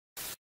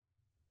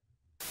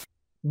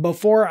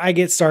Before I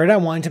get started, I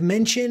want to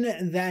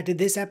mention that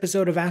this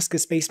episode of Ask a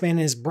Spaceman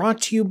is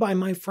brought to you by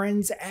my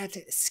friends at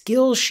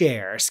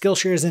Skillshare.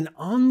 Skillshare is an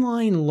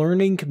online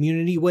learning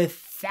community with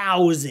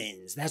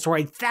thousands, that's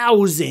right,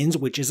 thousands,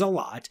 which is a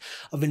lot,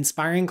 of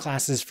inspiring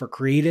classes for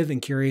creative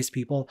and curious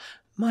people,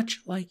 much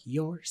like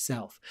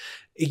yourself.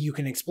 You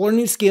can explore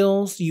new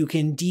skills, you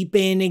can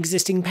deepen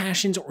existing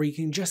passions, or you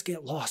can just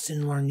get lost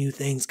and learn new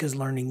things because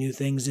learning new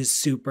things is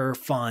super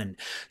fun.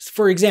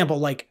 For example,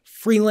 like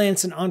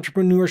freelance and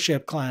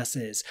entrepreneurship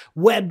classes,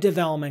 web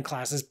development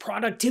classes,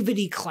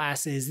 productivity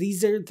classes.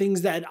 These are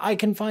things that I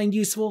can find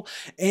useful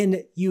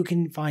and you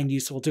can find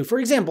useful too. For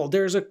example,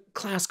 there's a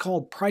class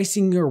called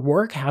Pricing Your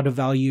Work, How to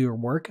Value Your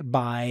Work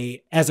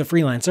as a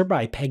Freelancer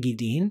by Peggy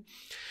Dean.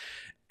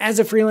 As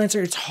a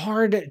freelancer, it's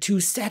hard to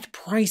set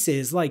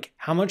prices, like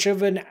how much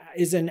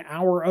is an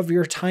hour of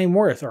your time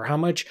worth, or how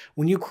much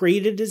when you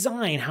create a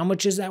design, how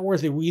much is that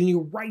worth? When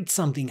you write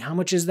something, how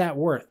much is that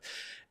worth?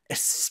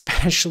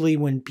 Especially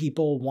when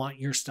people want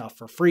your stuff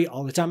for free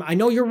all the time. I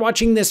know you're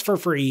watching this for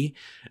free.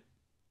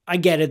 I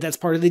get it. That's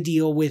part of the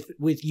deal with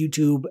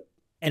YouTube,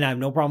 and I have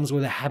no problems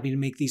with it. Happy to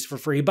make these for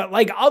free. But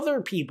like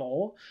other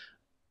people,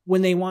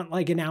 when they want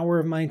like an hour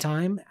of my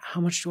time,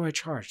 how much do I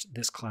charge?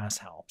 This class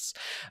helps.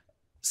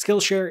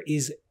 Skillshare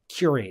is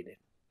curated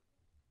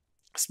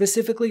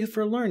specifically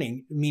for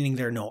learning, meaning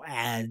there are no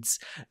ads.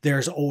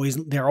 They're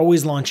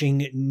always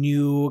launching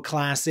new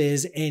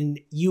classes, and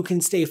you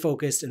can stay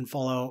focused and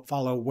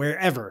follow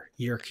wherever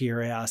your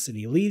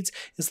curiosity leads.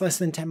 It's less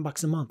than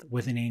 $10 a month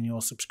with an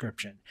annual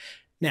subscription.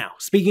 Now,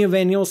 speaking of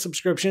annual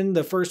subscription,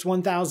 the first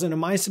 1,000 of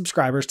my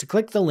subscribers to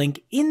click the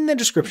link in the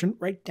description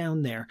right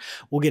down there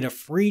will get a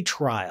free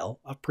trial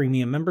of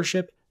premium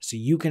membership so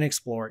you can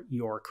explore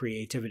your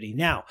creativity.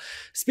 Now,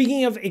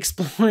 speaking of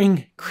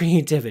exploring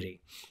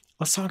creativity,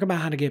 let's talk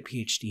about how to get a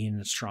PhD in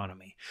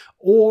astronomy,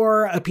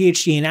 or a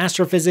PhD in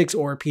astrophysics,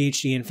 or a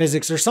PhD in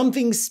physics, or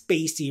something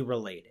spacey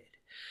related.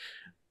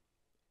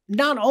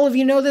 Not all of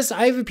you know this.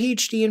 I have a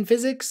PhD in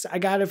physics. I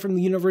got it from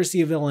the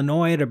University of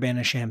Illinois at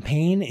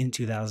Urbana-Champaign in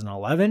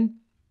 2011.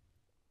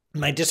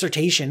 My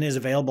dissertation is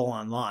available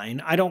online.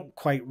 I don't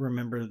quite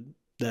remember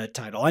the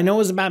title. I know it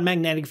was about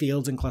magnetic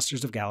fields and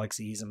clusters of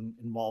galaxies and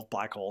involved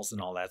black holes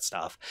and all that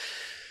stuff.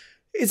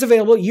 It's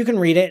available. You can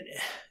read it.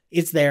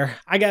 It's there.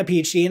 I got a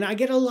PhD, and I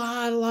get a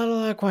lot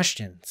of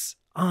questions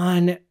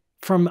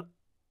from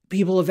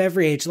people of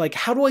every age. Like,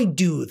 how do I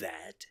do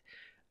that?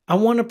 I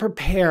want to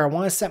prepare. I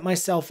want to set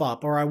myself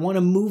up, or I want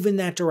to move in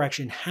that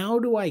direction. How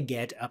do I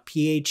get a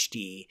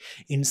PhD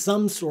in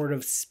some sort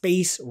of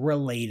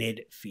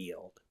space-related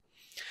field?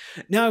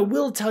 Now, I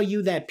will tell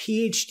you that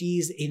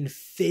PhDs in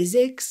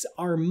physics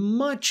are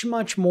much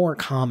more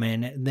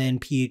common than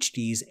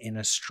PhDs in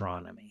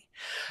astronomy.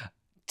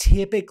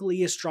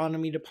 Typically,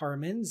 astronomy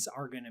departments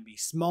are going to be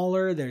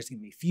smaller. There's going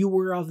to be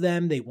fewer of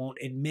them. They won't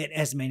admit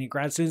as many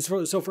grad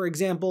students. So, for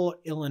example,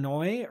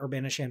 Illinois,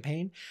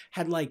 Urbana-Champaign,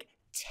 had like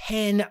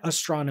 10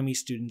 astronomy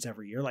students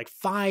every year, like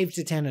 5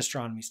 to 10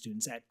 astronomy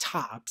students at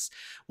tops.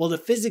 Well, the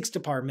physics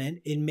department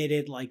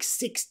admitted like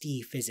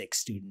 60 physics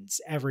students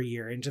every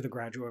year into the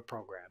graduate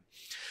program.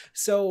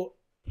 So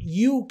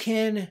you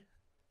can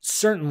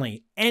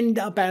certainly end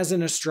up as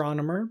an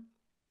astronomer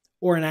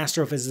or an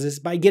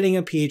astrophysicist by getting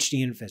a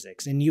PhD in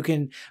physics. And you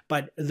can,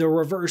 but the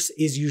reverse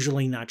is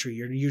usually not true.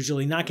 You're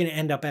usually not going to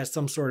end up as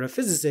some sort of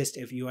physicist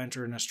if you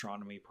enter an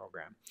astronomy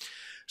program.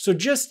 So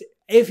just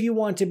if you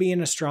want to be an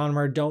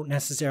astronomer, don't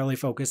necessarily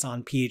focus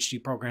on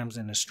PhD programs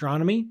in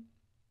astronomy.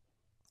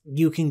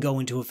 You can go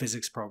into a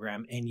physics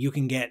program and you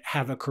can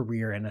have a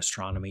career in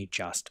astronomy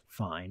just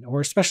fine. Or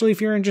especially if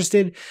you're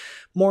interested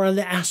more on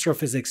the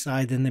astrophysics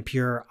side than the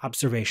pure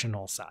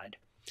observational side.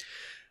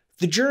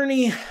 The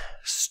journey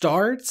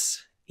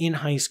starts in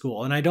high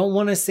school, and I don't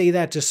want to say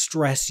that to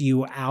stress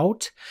you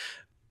out.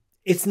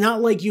 It's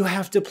not like you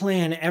have to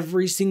plan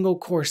every single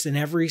course and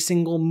every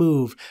single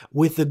move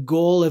with the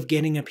goal of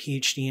getting a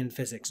PhD in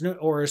physics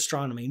or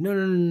astronomy.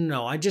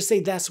 No. I just say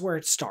that's where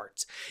it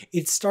starts.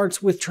 It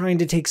starts with trying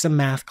to take some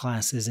math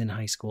classes in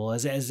high school,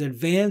 as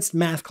advanced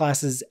math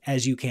classes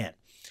as you can.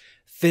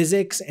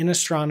 Physics and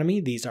astronomy,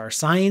 these are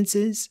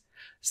sciences.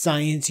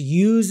 Science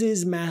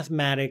uses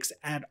mathematics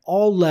at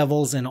all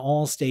levels and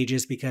all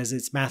stages because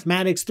it's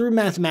mathematics through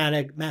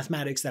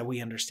mathematics that we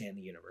understand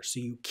the universe.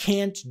 So you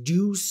can't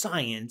do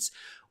science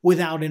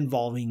without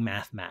involving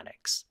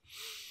mathematics.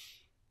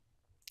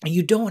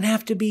 You don't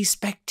have to be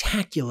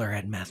spectacular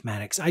at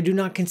mathematics. I do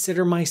not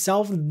consider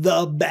myself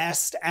the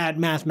best at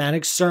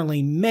mathematics.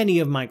 Certainly many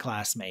of my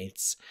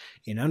classmates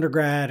in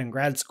undergrad and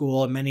grad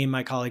school and many of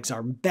my colleagues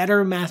are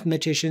better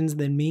mathematicians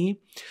than me.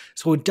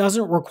 So it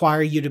doesn't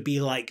require you to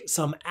be like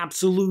some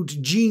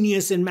absolute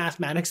genius in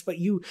mathematics, but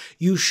you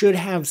should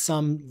have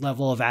some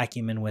level of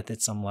acumen with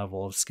it, some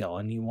level of skill.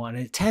 And you want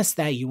to test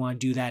that. You want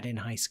to do that in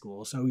high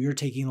school. So you're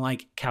taking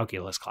like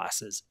calculus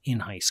classes in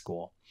high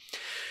school.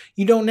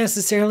 You don't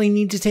necessarily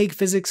need to take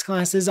physics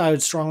classes. I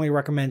would strongly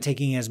recommend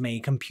taking as many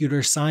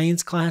computer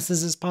science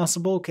classes as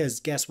possible, because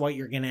guess what?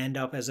 You're going to end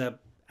up as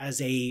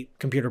a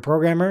computer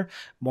programmer.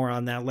 More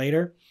on that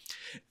later.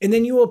 And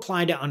then you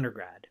apply to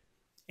undergrad.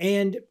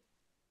 And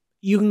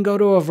you can go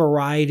to a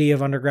variety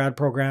of undergrad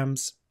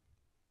programs.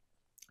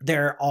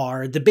 There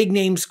are the big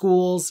name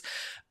schools,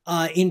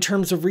 in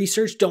terms of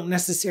research, don't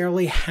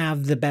necessarily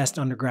have the best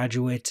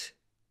undergraduate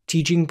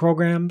teaching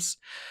programs.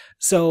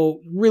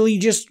 So really you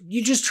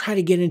just try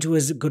to get into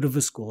as good of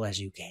a school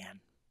as you can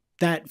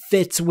that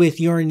fits with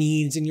your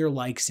needs and your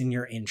likes and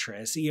your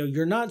interests.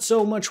 You're not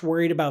so much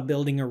worried about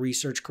building a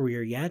research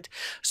career yet.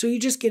 So you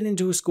just get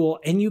into a school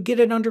and you get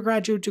an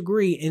undergraduate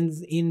degree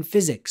in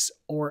physics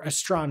or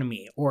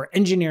astronomy or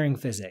engineering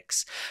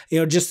physics,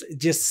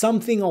 just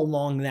something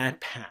along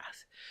that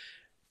path.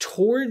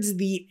 Towards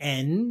the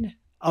end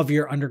of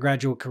your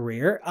undergraduate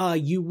career,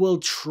 you will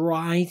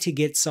try to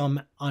get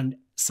some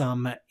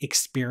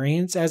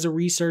experience as a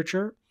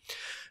researcher.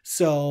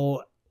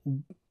 So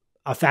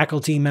a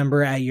faculty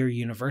member at your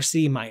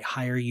university might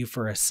hire you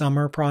for a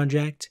summer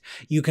project.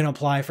 You can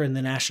apply for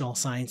the National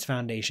Science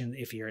Foundation.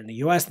 If you're in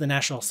the US, the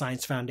National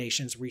Science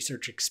Foundation's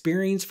research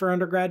experience for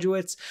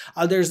undergraduates.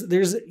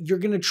 You're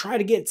going to try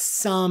to get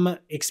some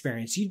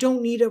experience. You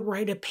don't need to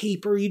write a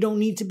paper. You don't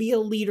need to be a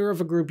leader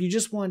of a group. You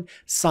just want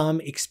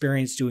some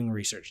experience doing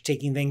research,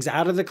 taking things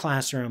out of the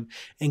classroom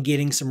and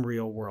getting some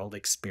real world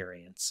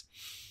experience.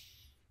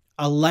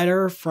 A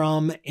letter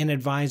from an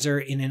advisor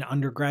in an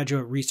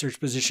undergraduate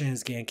research position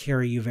is going to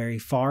carry you very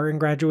far in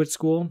graduate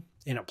school,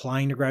 in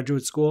applying to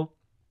graduate school.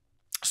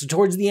 So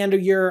towards the end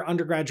of your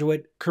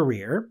undergraduate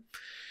career,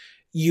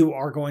 you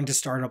are going to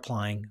start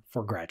applying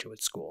for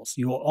graduate schools.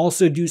 You will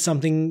also do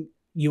something,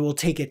 you will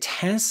take a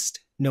test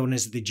known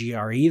as the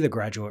GRE, the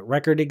Graduate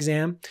Record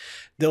Exam.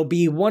 There'll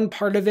be one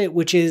part of it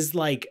which is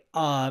like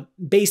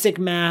basic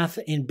math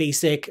and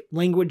basic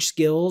language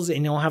skills,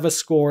 and you'll have a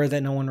score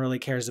that no one really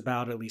cares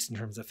about, at least in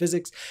terms of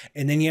physics.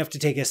 And then you have to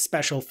take a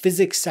special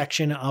physics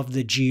section of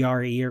the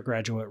GRE, or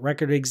Graduate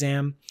Record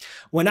Exam.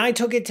 When I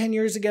took it 10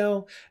 years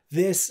ago,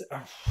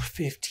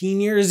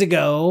 15 years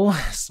ago,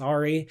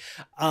 sorry.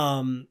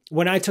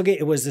 When I took it,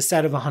 it was a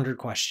set of 100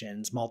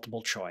 questions,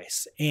 multiple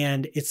choice,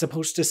 and it's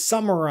supposed to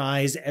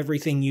summarize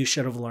everything you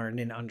should have learned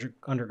in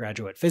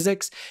undergraduate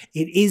physics.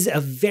 It is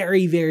a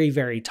very, very,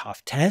 very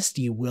tough test.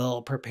 You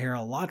will prepare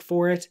a lot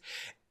for it,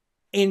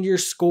 and your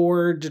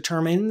score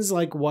determines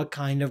like what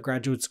kind of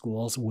graduate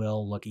schools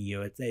will look at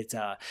you. It's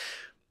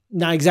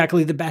not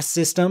exactly the best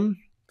system,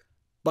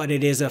 but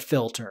it is a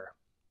filter.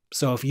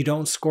 So if you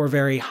don't score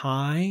very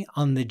high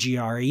on the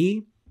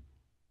GRE,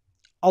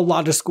 a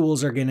lot of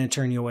schools are going to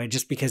turn you away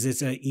just because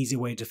it's an easy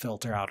way to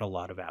filter out a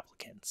lot of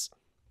applicants.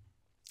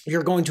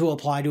 You're going to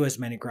apply to as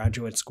many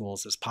graduate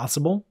schools as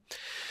possible.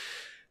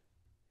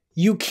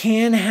 You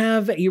can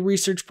have a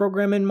research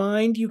program in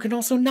mind. You can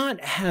also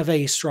not have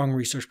a strong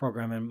research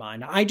program in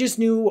mind. I just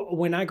knew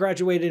when I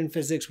graduated in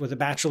physics with a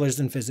bachelor's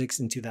in physics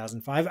in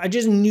 2005, I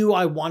just knew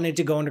I wanted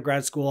to go into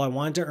grad school. I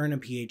wanted to earn a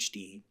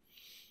PhD.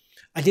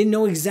 I didn't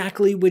know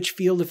exactly which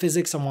field of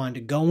physics I wanted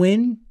to go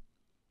in.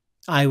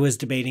 I was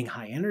debating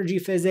high energy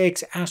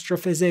physics,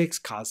 astrophysics,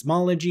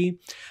 cosmology,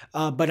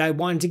 but I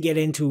wanted to get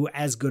into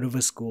as good of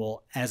a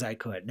school as I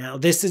could. Now,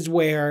 this is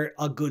where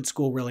a good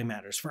school really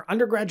matters. For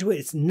undergraduate,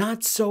 it's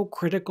not so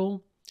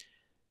critical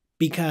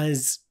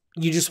because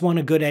you just want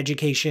a good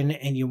education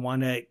and you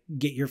want to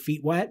get your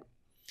feet wet.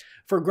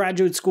 For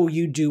graduate school,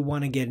 you do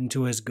want to get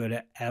into as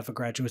good of a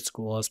graduate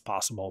school as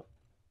possible.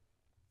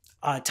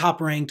 Top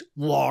ranked,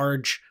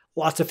 large,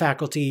 lots of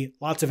faculty,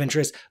 lots of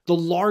interest. The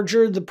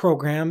larger the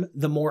program,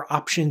 the more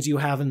options you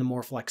have and the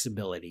more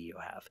flexibility you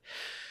have.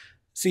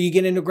 So you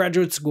get into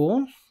graduate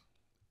school.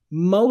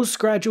 Most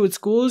graduate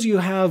schools, you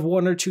have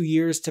 1 or 2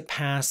 years to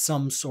pass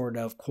some sort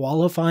of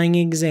qualifying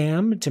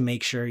exam to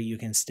make sure you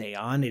can stay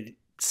on it.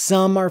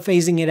 Some are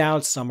phasing it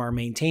out. Some are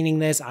maintaining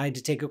this. I had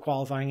to take a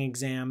qualifying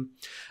exam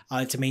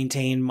to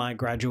maintain my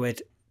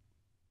graduate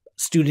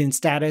student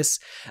status.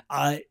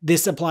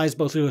 This applies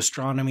both to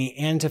astronomy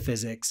and to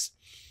physics.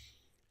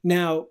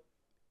 Now,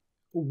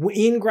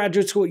 in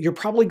graduate school, you're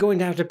probably going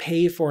to have to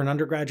pay for an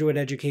undergraduate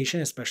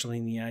education, especially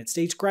in the United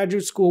States.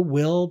 Graduate school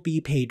will be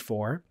paid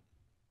for.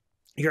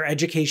 Your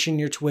education,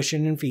 your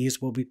tuition and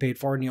fees will be paid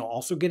for, and you'll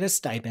also get a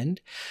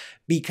stipend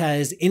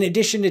because in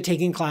addition to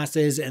taking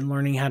classes and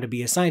learning how to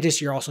be a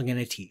scientist, you're also going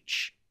to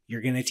teach.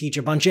 You're going to teach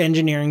a bunch of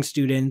engineering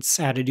students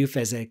how to do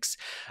physics.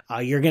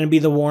 You're going to be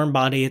the warm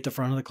body at the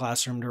front of the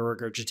classroom to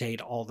regurgitate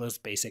all those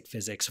basic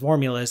physics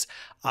formulas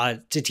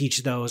to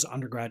teach those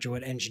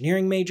undergraduate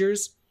engineering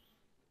majors.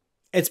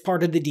 It's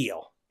part of the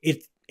deal.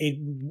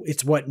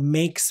 It's what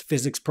makes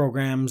physics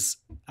programs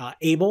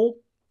able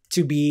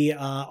to be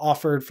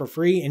offered for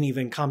free and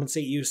even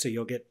compensate you. So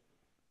you'll get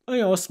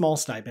a small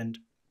stipend,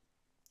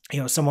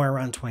 somewhere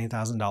around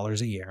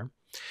 $20,000 a year.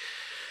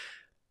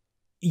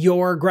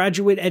 Your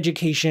graduate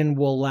education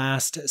will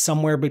last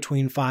somewhere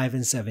between 5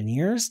 and 7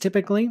 years,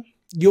 typically.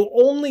 You'll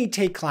only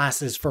take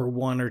classes for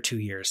 1 or 2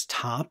 years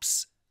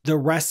tops. The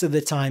rest of the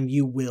time,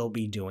 you will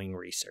be doing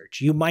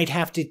research. You might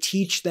have to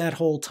teach that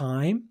whole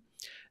time.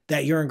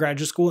 that you're in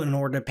graduate school in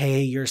order to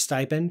pay your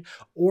stipend.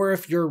 Or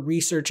if your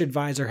research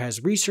advisor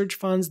has research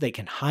funds, they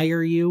can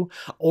hire you.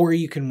 Or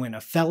you can win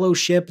a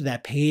fellowship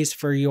that pays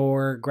for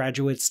your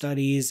graduate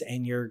studies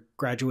and your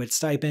graduate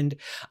stipend.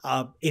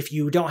 If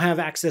you don't have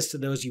access to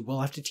those, you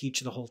will have to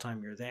teach the whole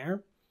time you're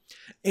there.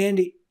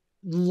 And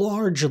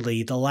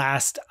largely the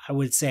last, I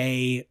would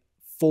say,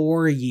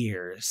 4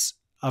 years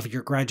of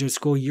your graduate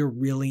school, you're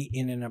really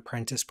in an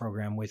apprentice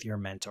program with your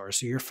mentor.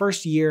 So your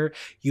first year,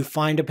 you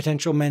find a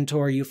potential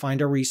mentor, you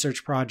find a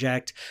research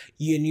project,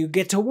 and you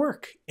get to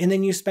work. And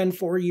then you spend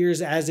 4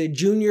 years as a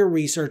junior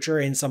researcher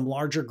in some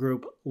larger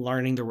group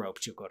learning the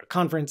ropes. You'll go to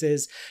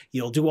conferences,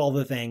 you'll do all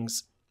the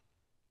things.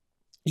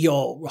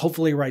 You'll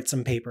hopefully write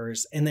some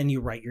papers, and then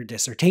you write your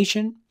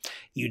dissertation.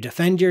 You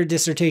defend your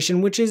dissertation,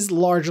 which is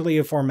largely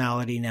a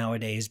formality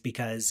nowadays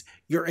because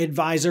your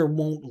advisor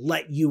won't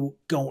let you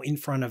go in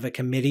front of a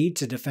committee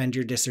to defend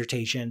your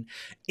dissertation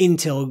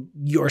until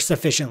you're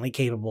sufficiently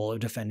capable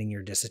of defending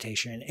your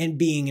dissertation and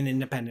being an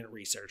independent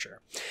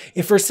researcher.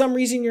 If for some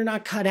reason you're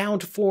not cut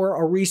out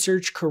for a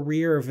research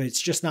career, if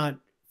it's just not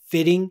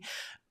fitting,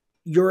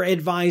 your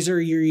advisor,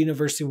 your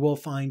university will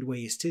find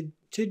ways to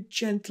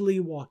gently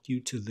walk you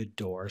to the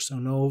door.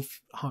 So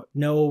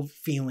no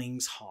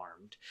feelings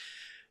harmed.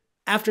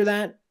 After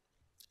that,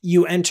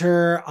 you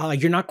enter,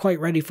 you're not quite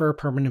ready for a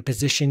permanent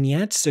position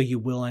yet. So you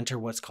will enter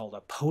what's called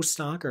a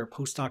postdoc or a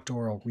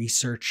postdoctoral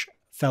research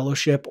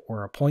fellowship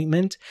or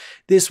appointment.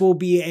 This will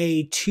be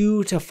a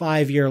 2 to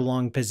 5 year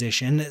long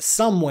position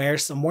somewhere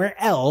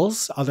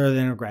else other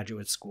than a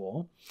graduate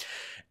school.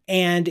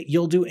 And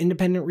you'll do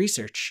independent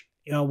research.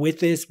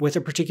 With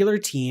a particular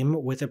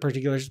team, with a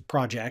particular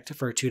project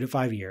for 2 to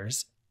 5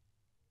 years.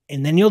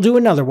 And then you'll do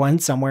another one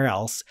somewhere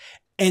else.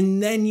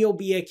 And then you'll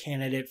be a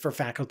candidate for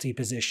faculty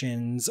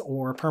positions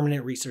or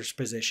permanent research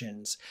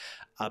positions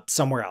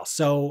somewhere else.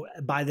 So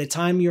by the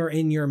time you're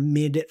in your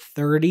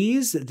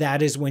mid-30s,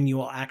 that is when you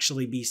will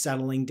actually be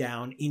settling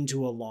down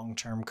into a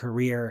long-term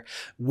career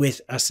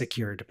with a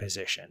secured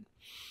position.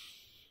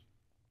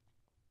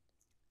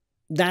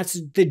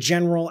 That's the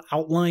general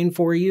outline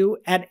for you.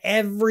 At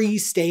every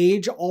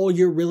stage, all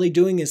you're really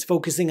doing is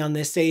focusing on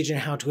this stage and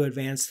how to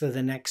advance to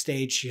the next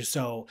stage.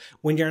 So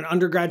when you're an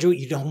undergraduate,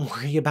 you don't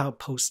worry about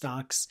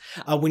postdocs.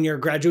 When you're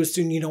a graduate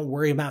student, you don't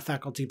worry about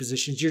faculty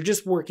positions. You're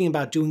just working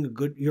about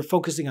you're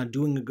focusing on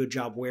doing a good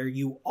job where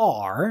you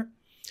are,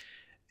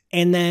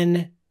 and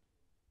then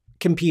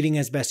competing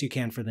as best you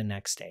can for the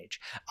next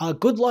stage.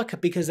 Good luck,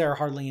 because there are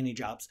hardly any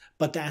jobs,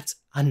 but that's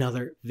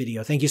another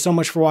video. Thank you so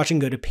much for watching.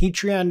 Go to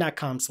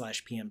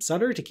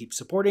patreon.com/pmsutter to keep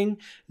supporting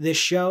this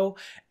show,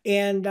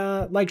 and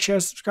like, share,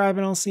 subscribe,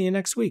 and I'll see you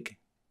next week.